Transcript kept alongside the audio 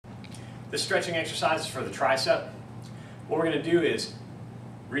This stretching exercise is for the tricep. What we're going to do is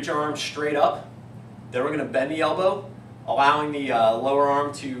reach our arms straight up, then we're going to bend the elbow, allowing the lower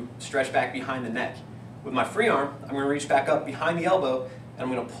arm to stretch back behind the neck. With my free arm, I'm going to reach back up behind the elbow and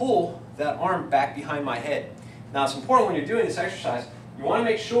I'm going to pull that arm back behind my head. Now it's important when you're doing this exercise, you want to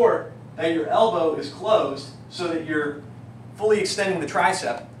make sure that your elbow is closed so that you're fully extending the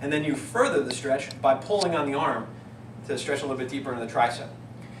tricep, and then you further the stretch by pulling on the arm to stretch a little bit deeper into the tricep.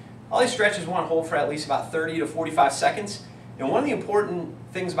 All these stretches want to hold for at least about 30 to 45 seconds. And one of the important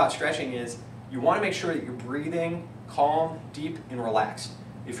things about stretching is you want to make sure that you're breathing calm, deep, and relaxed.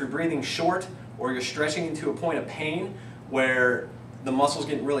 If you're breathing short or you're stretching into a point of pain where the muscle's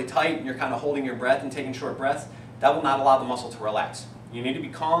getting really tight and you're kind of holding your breath and taking short breaths, that will not allow the muscle to relax. You need to be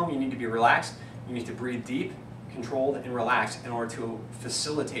calm, you need to be relaxed, you need to breathe deep, controlled, and relaxed in order to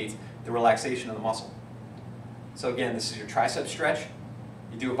facilitate the relaxation of the muscle. So again, this is your tricep stretch.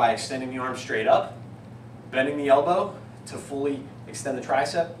 You do it by extending the arm straight up, bending the elbow to fully extend the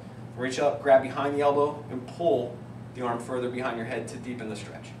tricep, reach up, grab behind the elbow, and pull the arm further behind your head to deepen the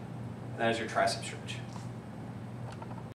stretch. And that is your tricep stretch.